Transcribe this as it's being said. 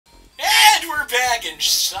back, and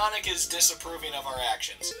Sonic is disapproving of our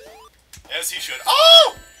actions. As he should.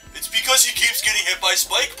 Oh! It's because he keeps getting hit by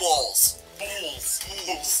spike balls.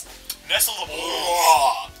 Bulls. Nestle the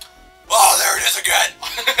bulls. Oh, there it is again.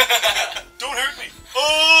 Don't hurt me.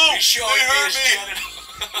 Oh! He's showing they hurt his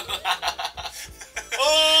me.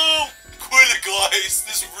 Oh! Quit it, guys.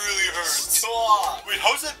 This really hurts. Stop. Wait,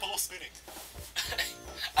 how's that ball spinning?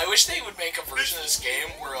 I wish they would make a version of this game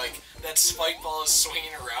where, like, that spike ball is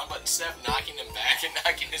swinging around, but instead of knocking him back and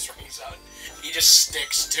knocking his rings out, he just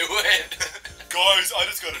sticks to it. Guys, I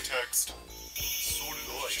just got a text. So did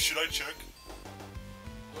I. Should I check?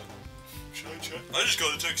 What? Should I check? I just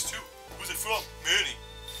got a text too. Who's it from? Manny.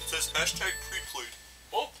 It says hashtag pre-played.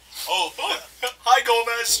 Oh. Oh, Hi,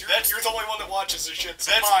 Gomez. You're That's- the only one that watches this shit.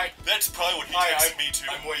 So that's hi. that's probably what he Hi, texted me too.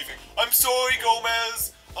 I'm waving. I'm sorry,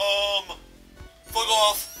 Gomez. Fuck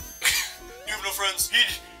off. You have no friends.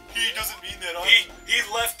 He doesn't mean that.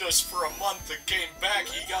 He left us for a month and came back.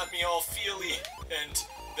 He got me all feely, and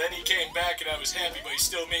then he came back and I was happy, but he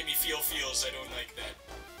still made me feel feels. I don't like that.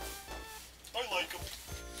 I like him.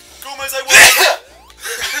 Gomez, I was.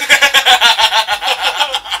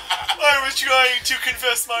 I was trying to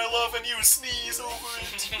confess my love, and you sneeze over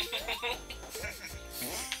it.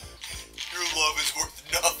 Your love is worth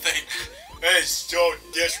nothing. That's so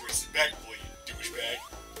disrespectful, you douchebag.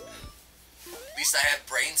 At least I have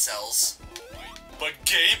brain cells. But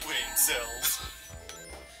gay brain cells.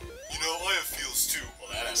 You know, I have feels too. Well,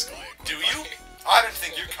 that escalated. Do you? I didn't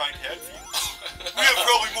think your kind had feels. We have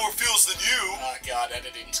probably more feels than you. Oh god,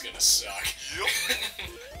 editing's gonna suck. Yep.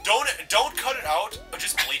 Don't cut it out, but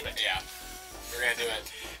just bleep it. Yeah, we're gonna do it.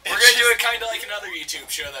 It's We're gonna do just- it kind of like another YouTube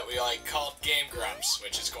show that we like called Game Grumps,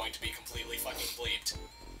 which is going to be completely fucking bleeped.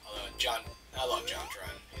 Although I love John Tron.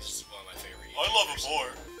 He's one of my favorite YouTubers. I love him more.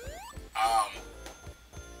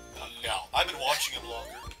 No. I've been watching him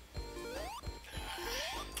longer.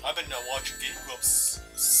 I've been watching Game Grumps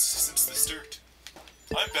since the start.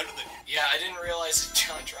 I'm better than you. Yeah, I didn't realize that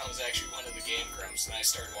John Tron was actually one of the Game Grumps, and I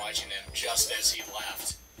started watching him just as he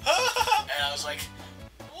left. And I was like,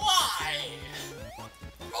 why?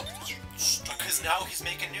 Because now he's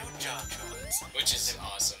making new John Trons. Which is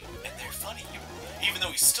awesome. And they're funny. Even though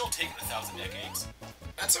he's still taking 1,000 decades.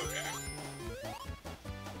 That's okay.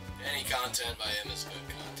 Any content by him is good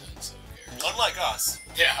content, so who cares? Unlike us.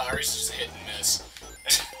 Yeah, ours is hit and miss.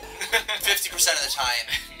 50% of the time,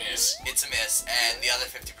 Miss. it's a miss, and the other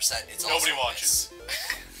 50%, it's also Nobody a watches.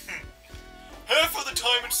 miss. Half of the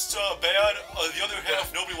time it's bad, the other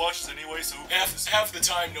half nobody watches anyway, so who cares? Half the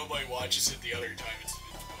time nobody watches it, the other time it's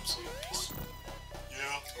mostly a miss. Yeah.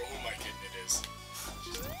 Or who am I kidding it is?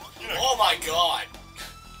 You know, Oh my god!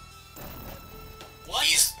 What?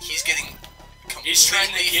 He's getting He's trying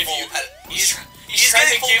to completely give full you. he's He's trying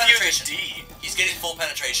getting to full give you penetration. the D. He's getting full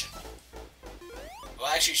penetration. Well,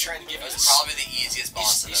 actually, he's trying to give you That's the. probably the easiest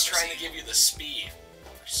boss He's I've ever trying to seen. give you the speed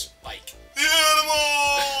for Spike. the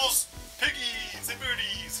animals! Piggies and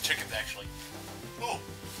birdies! Chickens, actually. Oh.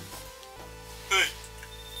 Hey,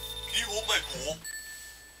 can you hold my ball?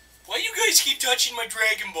 Why you guys keep touching my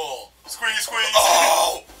Dragon Ball? Squeeze, squeeze!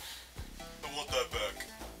 Oh! I want that back.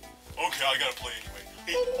 Okay, I gotta play anyway.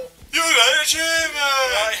 Hey, You got achievement!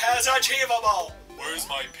 I has achievable. where's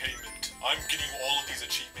my payment? I'm getting all of these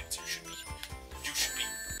achievements. You should be.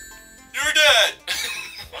 You're dead!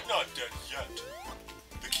 I'm not dead yet.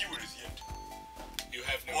 The keyword is yet. You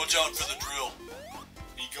have no. Watch out for the drill.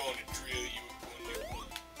 He going to drill you.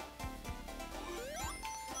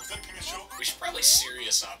 Was that penis joke? We should probably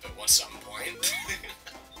serious up at some point.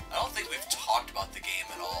 I don't think we've talked about the game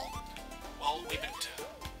at all. Well, we've been.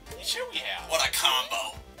 Sure we have. What a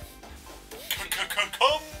combo.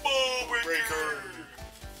 Combo breaker!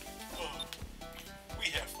 Oh, we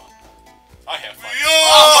have fun. I have fun.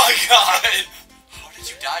 Oh my god! How did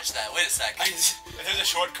you dodge that? Wait a second. There's a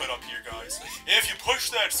shortcut up here, guys. If you push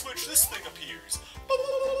that switch, this thing appears.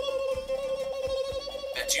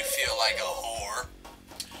 Bet you feel like a whore.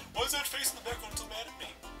 Why is that face in the background so mad at me?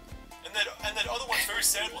 And that other one's very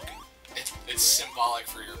sad looking. It's symbolic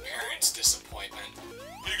for your parents' disappointment.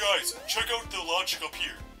 Hey guys, check out the logic up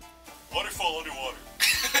here. Waterfall underwater.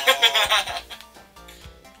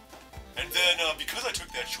 And then, because I took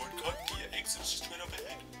that shortcut, the exit's just right up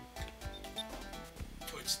ahead.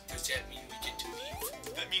 Does that mean we get to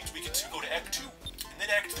leave? That means we get to go to Act 2, and then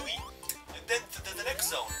Act 3, and then the next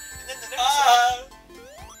zone, and then the next zone.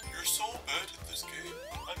 You're so bad at this game.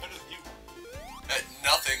 I'm better than you. At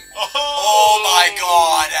nothing. Oh my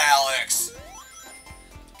god, Alex!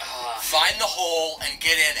 Fine. Find the hole and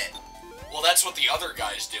get in it. Well, that's what the other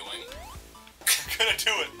guy's doing. I'm gonna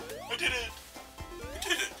do it. I did it. You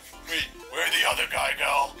did it. Wait, where'd the other guy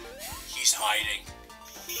go? He's He's hiding.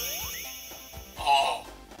 Oh.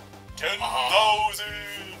 10,000!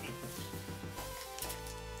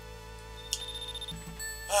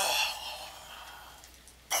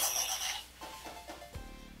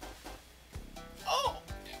 Oh!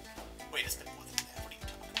 Wait, it's been more than that. What are you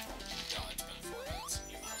talking about? No, it's been 4 minutes.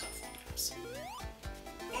 You have 4 minutes.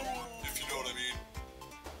 If you know what I mean.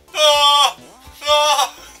 Ah!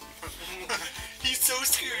 Ah! He's so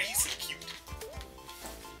scared. He's so cute.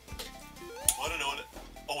 Wanna know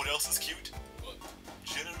what else is cute? What?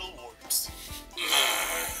 Genital warts.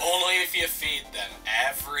 Only if you feed them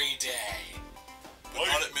every day. But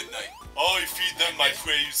not at midnight. I feed them my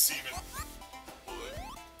praise semen. What?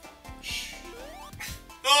 Shh.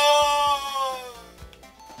 Ah!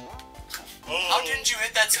 Oh. How didn't you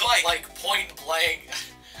hit that spike? Like point blank.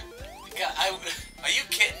 God, Are you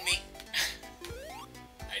kidding me?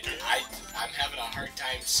 I'm having a hard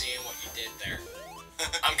time seeing what you did there.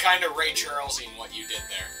 I'm kind of Ray Charlesing what you did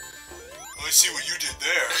there. I see what you did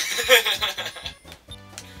there.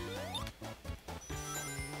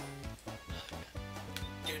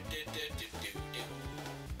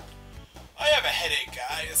 I have a headache,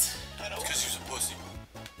 guys. I don't. Because you're a pussy.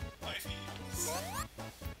 My feet.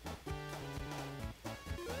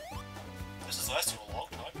 This is lasting a long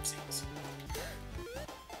time, it seems.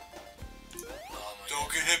 Oh my Don't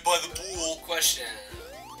get hit by the pool. Question: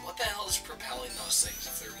 what the hell is propelling those things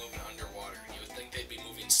if they're moving underwater? You would think they'd be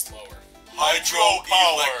moving slower.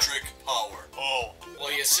 Hydroelectric power. Oh.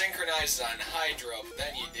 Well, you synchronized on hydro, but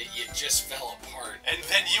then you just fell apart. And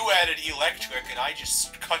then you added electric, and I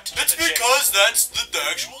just cut to That's the chase. because that's the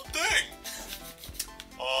actual thing.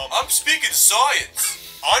 I'm speaking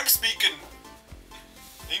science. I'm speaking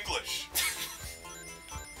English.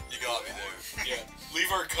 You got me there. Yeah,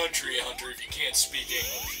 leave our country, Hunter, if you can't speak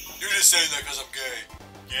English. You're just saying that because I'm gay.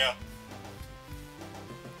 Yeah.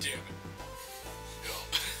 Damn it. Yo.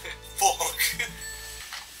 Fuck.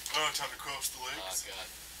 Oh, time to cross the Oh, lakes. God.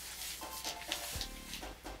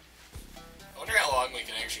 I wonder how long we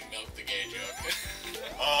can actually milk the gay joke.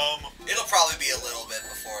 It'll probably be a little bit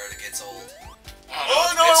before it gets old. I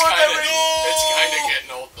don't know, no, it's I want that kinda, ring. it's kind of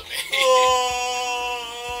getting old to me.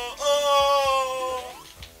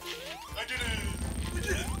 I did it. I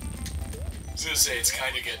did it. I was gonna say, it's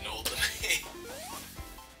kind of getting old to me.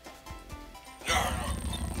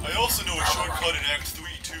 I also know a shortcut in Act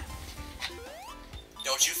 3, too.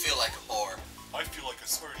 Don't you feel like a whore? I feel like a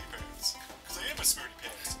smarty pants. Because I am a smarty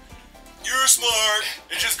pants. You're smart.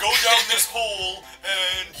 And just go down this hole,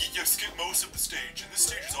 and you skip most of the stage. And this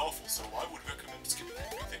stage is awful, so I would recommend skipping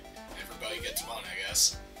everything. Everybody gets one, I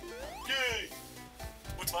guess. Yay!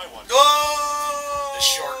 What's my one? Oh! The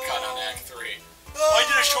shortcut on Act 3. I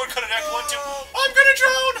did a shortcut in Act 1, too. I'm gonna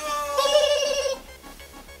drown!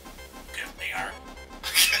 Give me her.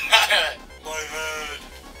 My head.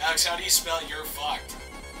 Alex, how do you spell you're fucked?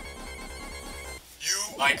 You.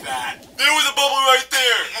 Like that. There was a bubble right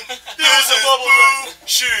there! There was a bubble right there!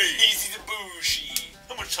 She. Easy to booshy.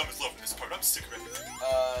 How much time is left in this part? I'm sick of everything.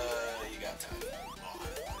 You got time.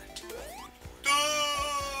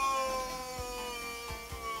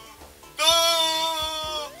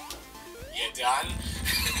 You done?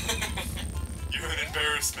 You're an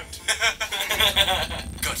embarrassment.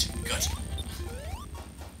 Gotcha.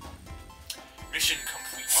 Mission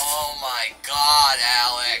complete. Oh my god,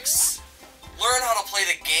 Alex. Learn how to play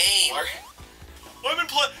the game. I've been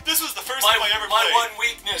playing. This was the first time I ever my played. one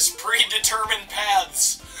weakness, predetermined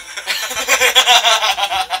paths.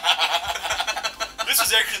 This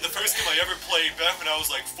was actually the first game I ever played back when I was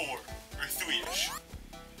like 4 or 3-ish.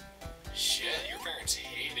 Shit, your parents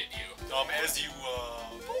hated you. As you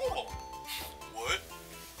What?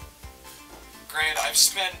 Granted, I've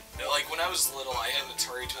spent, like, when I was little, I had an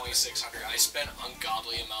Atari 2600. I spent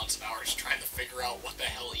ungodly amounts of hours trying to figure out what the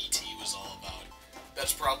hell ET was all about.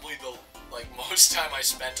 That's probably the, like, most time I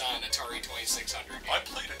spent on an Atari 2600 game. I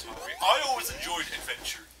played Atari. I always enjoyed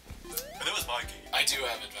Adventure. And that was my game. I do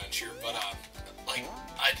have Adventure, but, like,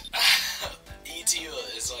 ET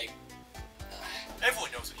is, like...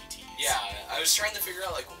 Everyone knows what ET is. Yeah, I was trying to figure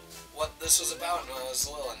out, like, what this was about when I was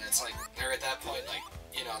little, and it's like, there at that point, like,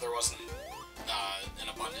 you know, there wasn't an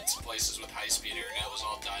abundance of places with high-speed internet. It was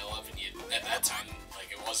all dial-up, and at that time, like,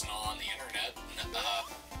 it wasn't all on the internet,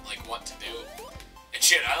 like, what to do. And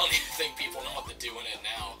shit, I don't even think people know what to do in it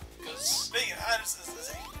now, because...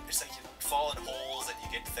 It's like you fall in holes and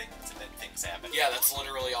you get things and then things happen. Yeah, that's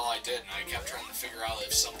literally all I did, and I kept trying to figure out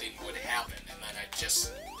if something would happen, and then I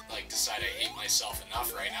just, like, decide I hate myself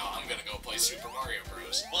enough right now, I'm gonna go play Super Mario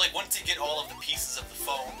Bros. Well, like, once you get all of the pieces of the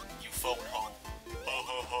phone, you phone home.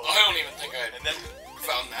 I don't even think I And then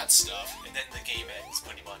found that stuff. And then the game ends,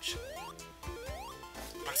 pretty much.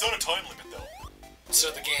 It's on a time limit, though. So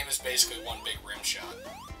the game is basically one big rim shot.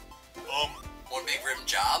 One big rim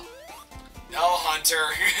job? No, Hunter.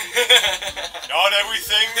 Not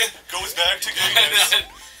everything goes back to gayness.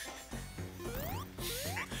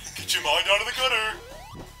 Get your mind out of the gutter.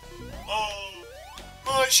 Oh,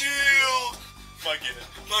 my shield. I get it.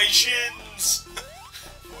 My shins.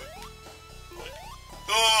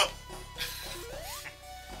 What?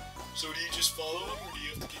 So do you just follow him, or do you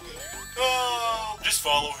have to keep going? Just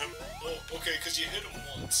follow him. Oh, okay, because you hit him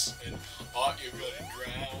once, and you're gonna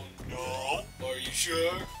drown. No. Are you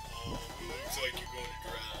sure? Looks like you're going to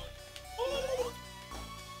drown.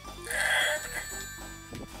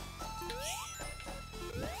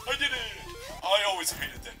 I did it! I always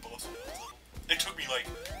hated that boss when I was little. It took me like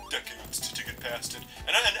decades to get past it,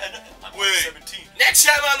 and I'm Wait. 17. Next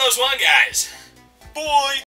time on Those One Guys. Boy,